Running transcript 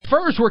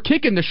first, we're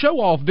kicking the show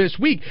off this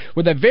week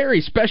with a very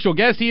special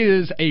guest. He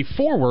is a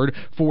forward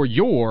for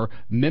your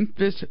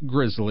Memphis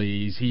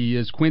Grizzlies. He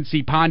is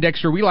Quincy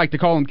Pondexter. We like to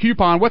call him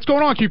Coupon. What's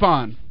going on,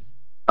 Coupon?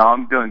 Oh,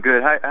 I'm doing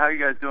good. How are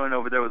you guys doing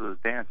over there with those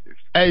dancers?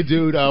 Hey,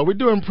 dude, we're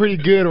doing pretty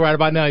good right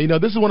about now. You know,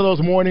 this is one of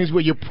those mornings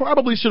where you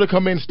probably should have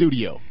come in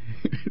studio.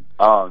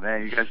 Oh,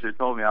 man, you guys should have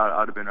told me.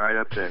 I'd have been right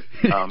up there.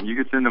 You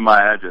can send them my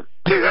address.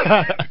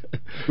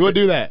 We'll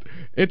do that.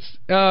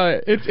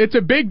 It's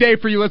a big day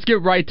for you. Let's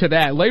get right to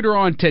that. Later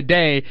on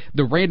today,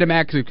 the Random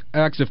Acts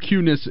of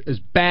Cuteness is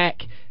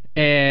back,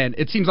 and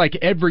it seems like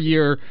every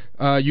year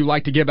you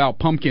like to give out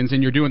pumpkins,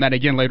 and you're doing that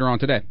again later on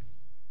today.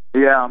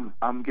 Yeah,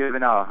 I'm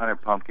giving out 100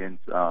 pumpkins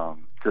to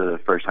the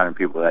first 100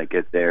 people that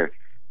get there.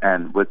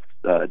 And what's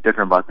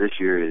different about this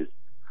year is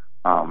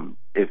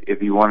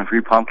if you want a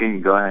free pumpkin,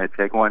 you go ahead and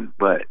take one.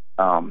 But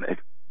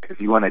if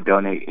you want to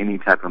donate any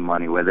type of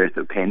money, whether it's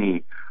a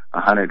penny,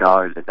 $100,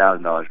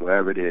 $1,000,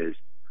 whatever it is,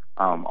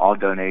 all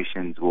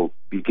donations will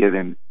be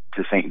given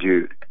to St.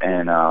 Jude.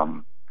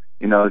 And,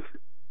 you know, it's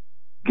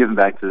giving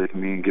back to the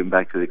community, giving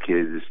back to the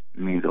kids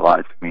means a lot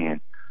to me.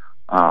 And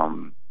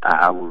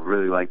I would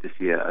really like to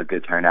see a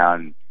good turnout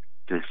and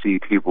to see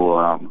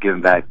people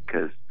giving back,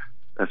 because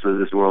that's what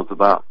this world's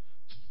about.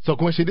 So,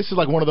 Quincy, this is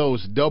like one of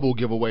those double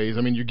giveaways.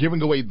 I mean, you're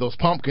giving away those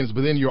pumpkins,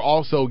 but then you're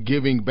also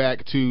giving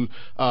back to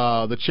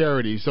the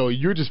charity. So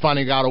you're just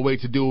finding out a way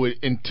to do it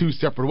in two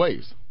separate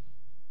ways.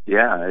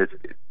 Yeah,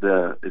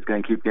 it's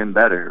going to keep getting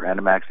better.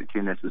 Random Acts of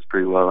Cuteness was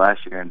pretty well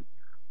last year, and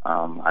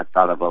I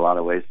thought of a lot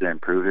of ways to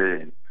improve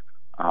it.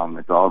 And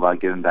it's all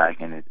about giving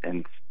back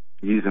and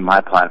using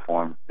my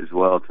platform as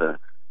well to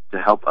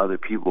help other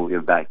people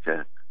give back,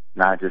 to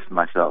not just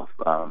myself,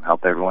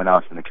 help everyone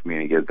else in the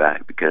community give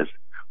back, because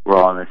we're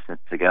all in this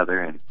together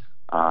and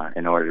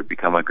in order to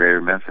become a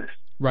greater Memphis.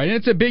 Right, and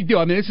it's a big deal.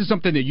 I mean, this is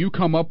something that you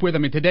come up with. I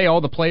mean, today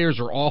all the players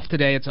are off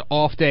today. It's an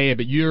off day,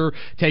 but you're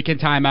taking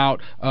time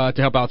out to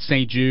help out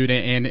St. Jude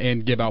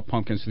and give out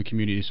pumpkins to the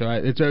community. So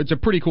it's a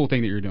pretty cool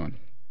thing that you're doing.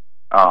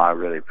 Oh, I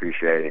really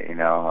appreciate it. You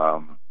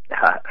know,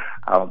 I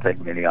don't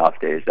take many off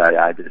days.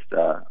 I just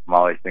I'm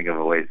always thinking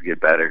of ways to get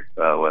better,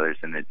 whether it's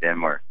in the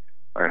gym or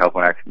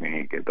helping our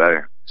community get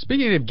better.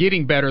 Speaking of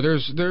getting better,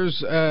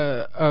 there's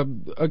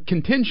a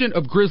contingent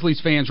of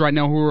Grizzlies fans right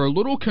now who are a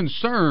little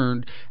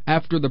concerned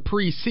after the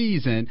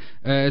preseason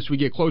as we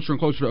get closer and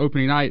closer to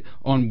opening night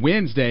on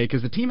Wednesday,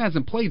 because the team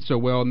hasn't played so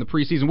well in the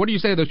preseason. What do you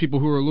say to those people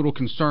who are a little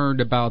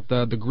concerned about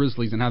the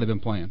Grizzlies and how they've been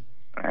playing?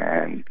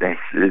 And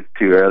it's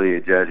too early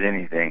to judge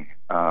anything.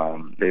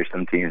 There's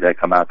some teams that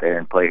come out there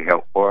and play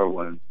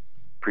horrible in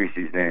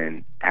preseason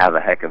and have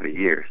a heck of a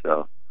year.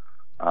 So,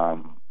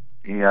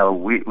 you know,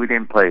 we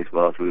didn't play as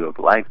well as we would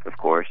have liked, of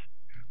course.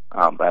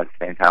 But at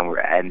the same time, we're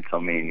adding so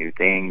many new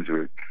things.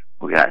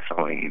 We got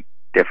so many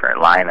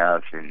different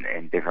lineups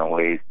and different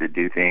ways to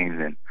do things.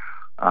 And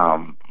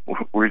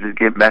we're just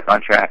getting back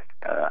on track.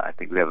 I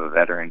think we have a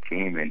veteran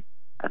team. And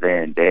at the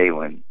end of the day,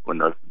 when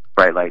those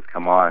bright lights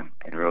come on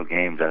in real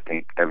games, I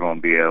think everyone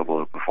will be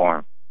able to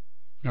perform.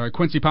 All right,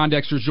 Quincy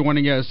Pondexter is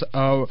joining us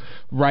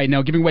right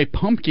now, giving away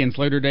pumpkins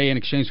later today in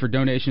exchange for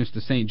donations to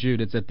St. Jude.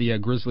 It's at the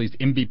Grizzlies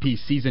MVP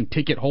season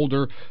ticket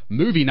holder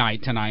movie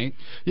night tonight.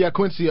 Yeah,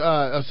 Quincy,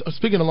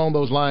 speaking along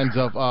those lines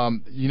of,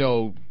 you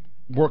know,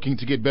 working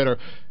to get better,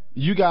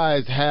 you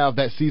guys have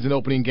that season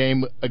opening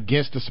game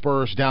against the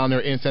Spurs down there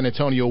in San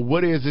Antonio.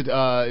 What is it,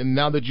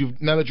 now that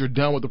you're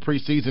done with the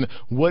preseason,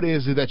 what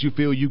is it that you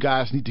feel you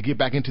guys need to get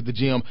back into the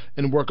gym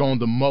and work on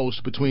the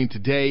most between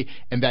today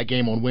and that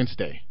game on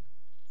Wednesday?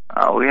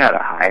 We had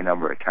a high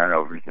number of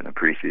turnovers in the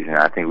preseason.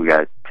 I think we got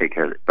to take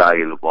care of the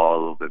value of the ball a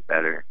little bit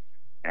better.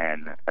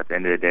 And at the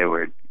end of the day,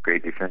 we're a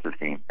great defensive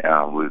team.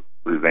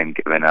 We've been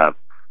giving up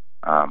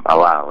a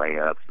lot of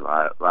layups, a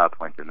lot of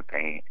points in the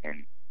paint.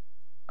 And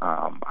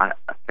I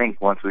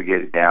think once we get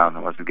it down,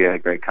 once we get a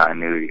great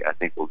continuity, I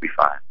think we'll be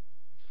fine.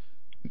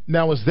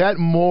 Now, is that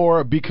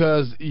more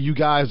because you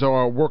guys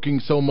are working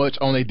so much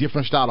on a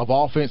different style of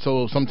offense,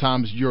 so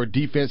sometimes your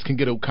defense can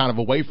get kind of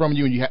away from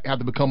you and you have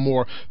to become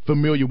more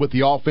familiar with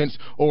the offense?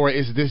 Or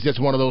is this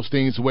just one of those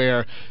things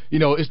where, you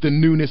know, it's the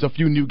newness, a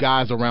few new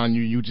guys around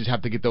you, you just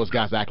have to get those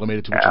guys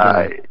acclimated to what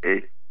you're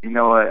doing? You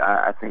know what,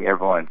 I think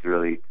everyone's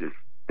really just,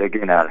 they're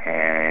getting out of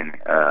hand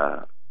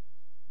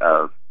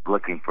of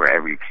looking for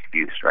every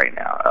excuse right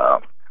now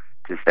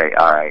to say,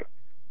 all right,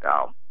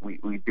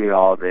 we did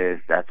all this,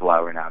 that's why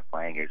we're not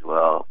playing as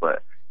well.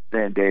 But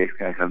then the day it's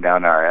going to come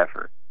down to our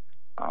effort.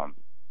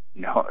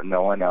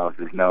 No one else.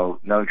 There's no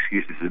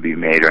excuses to be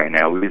made right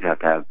now. We just have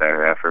to have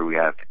better effort. We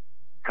have to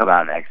come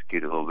out and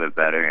execute a little bit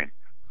better. And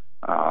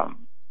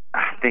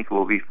I think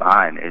we'll be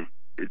fine.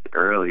 It's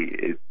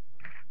early.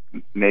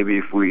 Maybe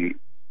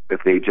if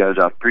they judge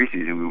off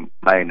preseason, we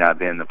might not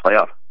be in the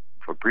playoff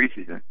for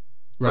preseason.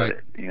 Right.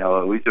 But, you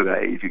know, we still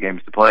got 82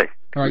 games to play.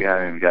 Right. We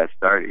haven't even got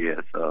started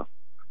yet, so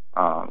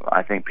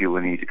I think people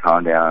need to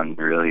calm down and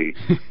really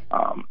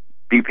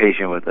be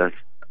patient with us.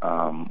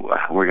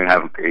 We're going to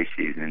have a great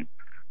season.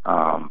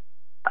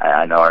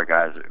 I know our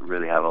guys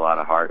really have a lot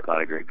of heart, a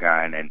lot of great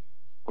grind, and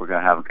we're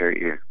going to have a great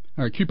year.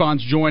 All right,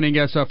 Coupon's joining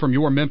us from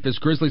your Memphis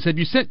Grizzlies. Have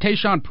you sent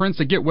Tayshaun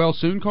Prince a get well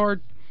soon card?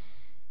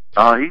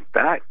 He's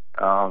back.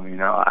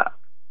 Tayshaun's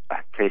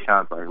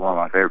like one of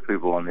my favorite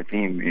people on the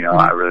team.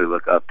 I really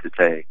look up to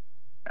Tay.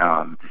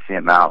 To see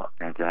him out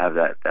and to have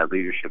that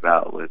leadership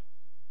out was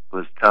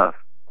tough.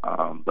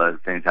 But at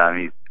the same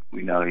time,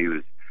 we know he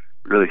was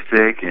really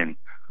sick, and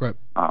right.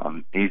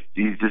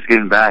 He's just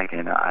getting back.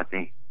 And I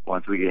think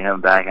once we get him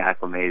back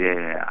acclimated,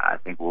 I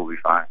think we'll be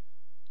fine.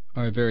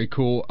 All right, very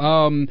cool.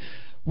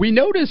 We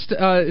noticed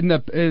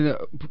about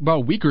a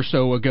week or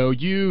so ago,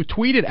 you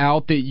tweeted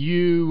out that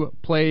you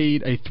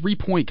played a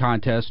 3-point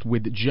contest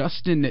with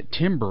Justin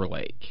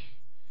Timberlake.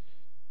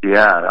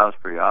 Yeah, that was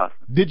pretty awesome.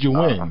 Did you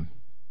win?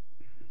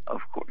 Of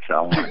course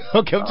I won.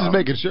 Okay, I'm just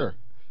making sure.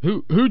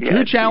 Who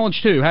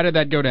challenged who? How did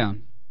that go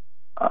down?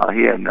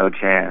 He had no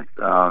chance.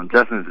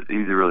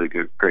 He's a really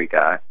great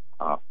guy,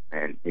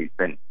 and he's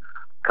been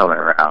coming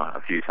around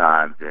a few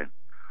times.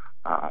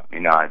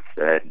 And I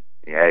said,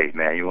 "Hey,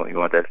 man, you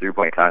want that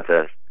 3-point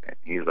contest?" And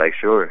he's like,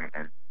 "Sure."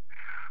 And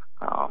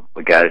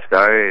we got it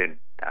started, and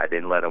I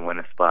didn't let him win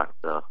a spot.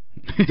 So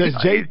he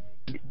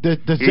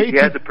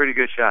has a pretty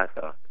good shot,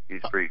 though.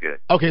 He's pretty good.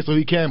 Okay, so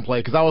he can play,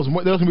 because that was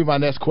going to be my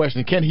next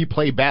question. Can he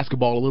play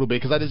basketball a little bit?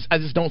 Because I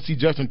just don't see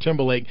Justin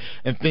Timberlake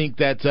and think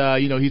that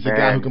he's a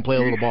guy who can play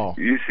a little ball.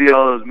 You see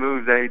all those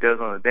moves that he does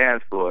on the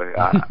dance floor.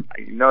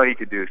 He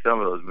could do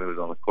some of those moves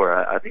on the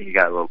court. I think he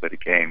got a little bit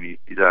of game.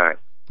 He's all right.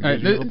 All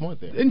right.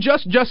 And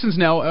Justin's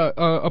now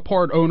a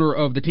part owner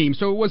of the team,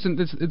 so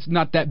it's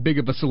not that big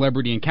of a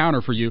celebrity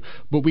encounter for you.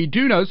 But we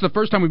do know it's the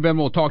first time we've been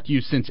able to talk to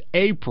you since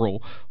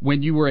April,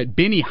 when you were at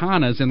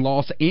Benihana's in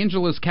Los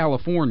Angeles,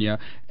 California,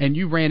 and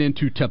you ran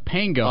into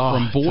Topanga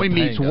from Boy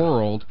Meets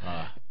World.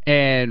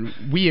 And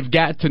we have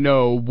got to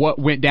know what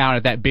went down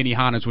at that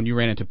Benihana's when you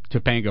ran into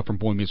Topanga from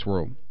Boy Meets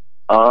World.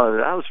 That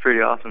was pretty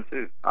awesome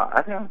too.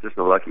 I think I'm just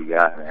a lucky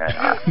guy,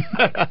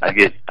 man. I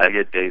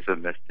get days of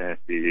Miss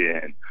Tennessee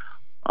and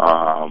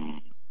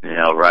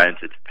right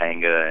into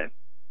Topanga,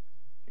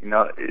 and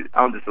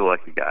I'm just a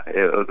lucky guy.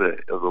 It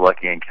was a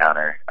lucky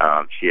encounter.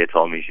 She had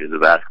told me she was a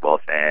basketball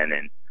fan,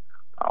 and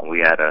we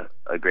had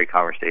a great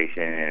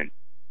conversation. And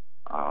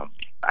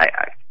I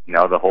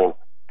the whole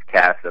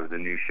cast of the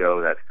new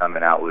show that's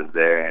coming out was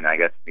there, and I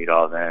got to meet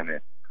all of them.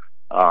 And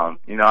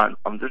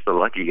I'm just a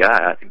lucky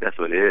guy. I think that's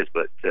what it is.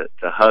 But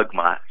to hug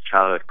my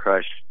childhood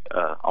crush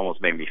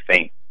almost made me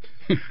faint.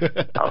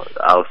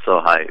 I was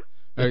so hyped.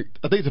 I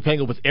think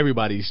Topanga was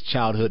everybody's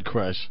childhood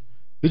crush.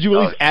 Did you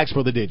at least ask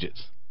for the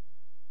digits?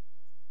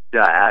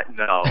 Yeah,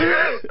 no.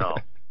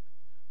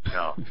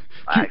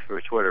 I asked for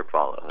a Twitter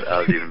follow. That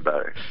was even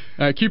better.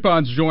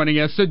 Coupon's joining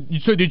us.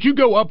 So did you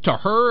go up to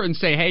her and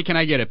say, "Hey, can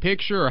I get a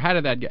picture?" Or how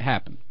did that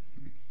happen?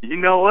 You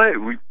know what?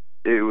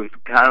 It was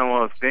kind of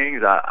one of those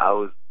things. I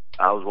was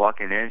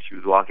walking in, she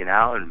was walking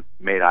out, and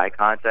made eye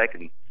contact,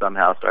 and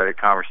somehow started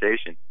a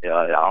conversation.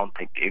 I don't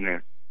think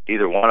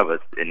either one of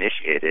us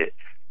initiated it.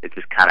 It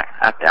just kind of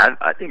happened.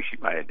 I think she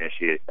might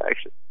initiate it,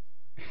 actually.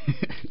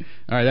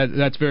 All right,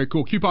 that's very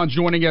cool. Coupon's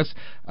joining us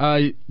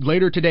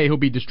later today. He'll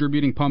be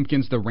distributing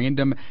pumpkins. The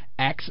Random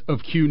Acts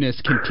of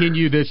Q-ness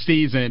continue this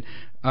season,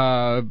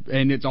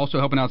 and it's also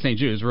helping out St.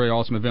 Jude. It's a very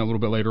awesome event a little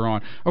bit later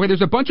on. Okay,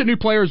 there's a bunch of new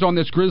players on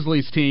this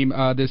Grizzlies team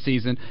this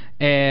season,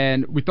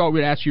 and we thought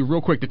we'd ask you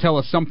real quick to tell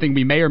us something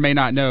we may or may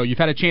not know. You've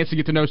had a chance to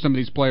get to know some of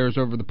these players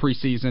over the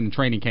preseason and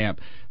training camp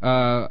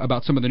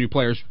about some of the new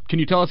players. Can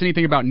you tell us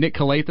anything about Nick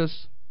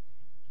Calathis?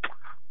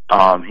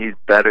 He's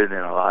better than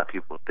a lot of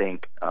people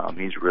think.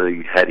 He's a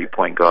really heady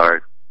point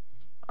guard.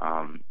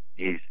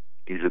 He's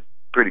a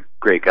pretty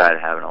great guy to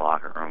have in a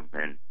locker room,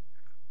 and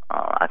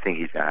I think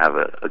he's gonna have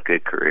a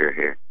good career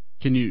here.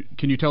 Can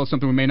you tell us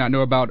something we may not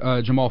know about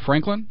Jamal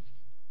Franklin?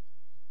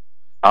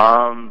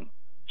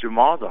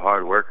 Jamal's a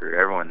hard worker.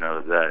 Everyone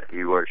knows that.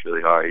 He works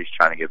really hard. He's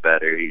trying to get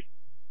better. He's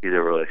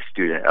a really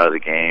student of the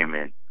game,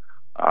 and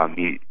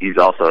he's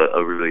also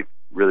a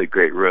really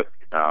great rook.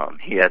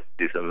 He has to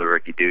do some of the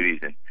rookie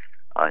duties, and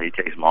he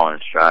takes them all in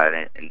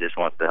stride and just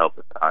wants to help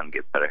us on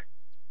get better.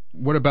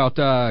 What about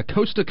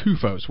Costa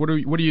Koufos? What have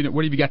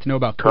you got to know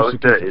about Costa?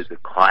 Costa is a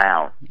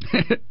clown.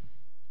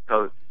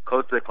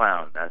 Costa the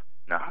clown. That's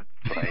not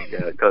funny.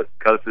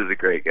 Costa is a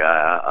great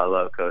guy. I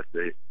love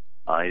Costa.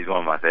 He's one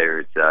of my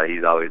favorites.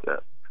 He's always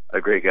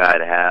a great guy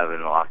to have in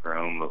the locker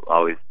room.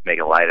 Always make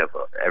a light of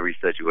every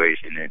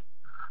situation,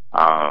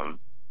 and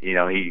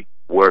he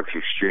works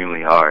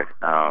extremely hard.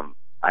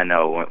 I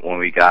know when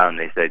we got him,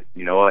 they said,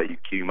 you know what,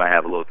 you might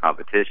have a little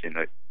competition,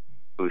 like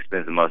who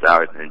spends the most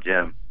hours in the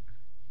gym.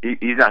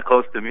 He's not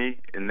close to me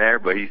in there,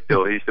 but he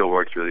still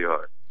works really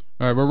hard.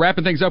 All right, we're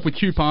wrapping things up with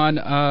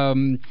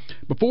Coupon.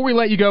 Before we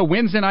let you go,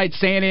 Wednesday night,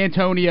 San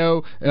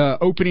Antonio,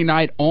 opening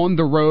night on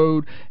the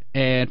road,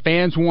 and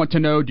fans want to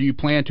know, do you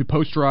plan to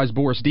posterize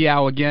Boris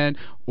Diaw again,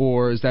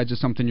 or is that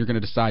just something you're going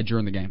to decide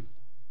during the game?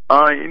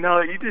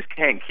 You just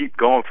can't keep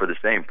going for the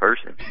same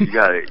person. You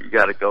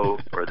gotta go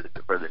for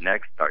the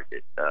next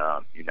target.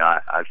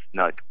 I've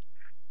snuck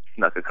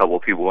a couple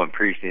of people in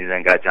preseason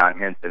and got John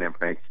Henson in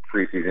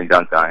preseason,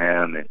 dunked on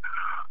him, and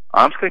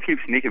I'm just gonna keep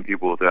sneaking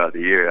people throughout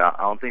the year. I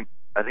don't think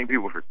I think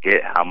people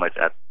forget how much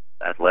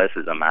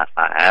athleticism I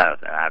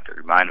have, and I have to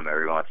remind them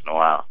every once in a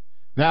while.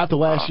 Now, after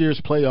last year's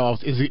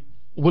playoffs,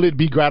 will it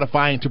be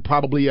gratifying to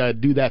probably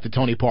do that to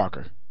Tony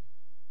Parker?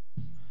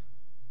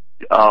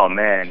 Oh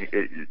man,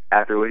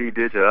 after what he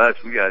did to us,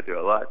 we got to do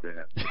a lot to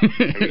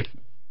him.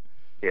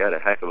 He had a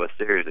heck of a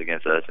series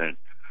against us, and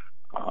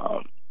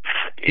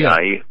you know,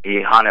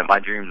 he haunted my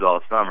dreams all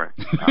summer.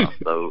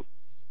 So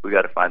we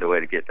got to find a way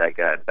to get that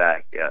guy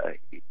back.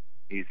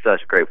 He's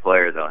such a great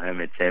player, though. Him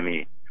and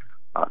Timmy,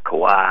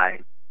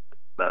 Kawhi,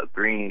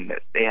 Green,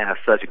 they have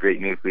such a great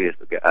nucleus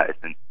of guys,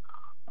 and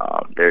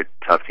they're a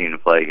tough team to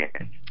play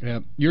against. Yeah,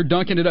 you're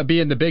dunking it up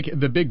being the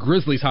big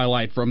Grizzlies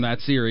highlight from that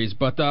series.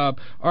 But all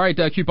right,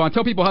 Coupon,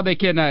 tell people how they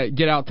can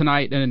get out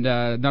tonight and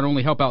not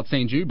only help out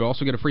St. Jude, but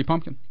also get a free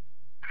pumpkin.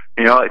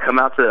 You know, come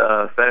out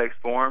to FedEx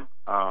Forum.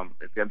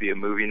 It's going to be a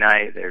movie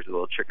night. There's a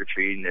little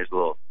trick-or-treating. There's a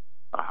little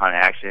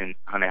haunted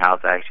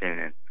house action.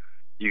 And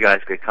you guys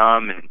could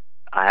come, and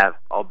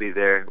I'll be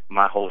there.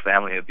 My whole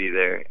family will be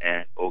there,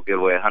 and we'll give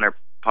away 100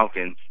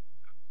 pumpkins.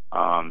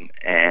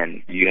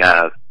 And you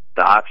have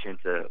the option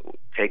to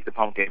take the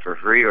pumpkin for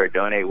free or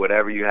donate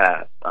whatever you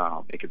have.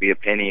 It could be a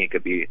penny. It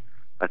could be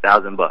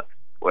 $1,000.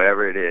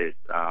 Whatever it is,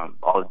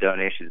 all the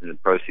donations and the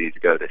proceeds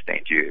go to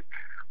St. Jude.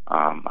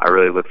 I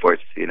really look forward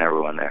to seeing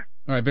everyone there.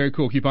 All right, very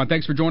cool, Coupon.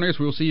 Thanks for joining us.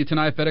 We'll see you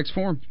tonight at FedEx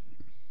Forum.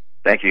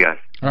 Thank you, guys.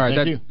 All right,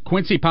 Thank you.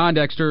 Quincy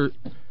Pondexter,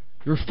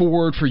 your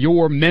forward for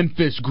your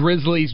Memphis Grizzlies.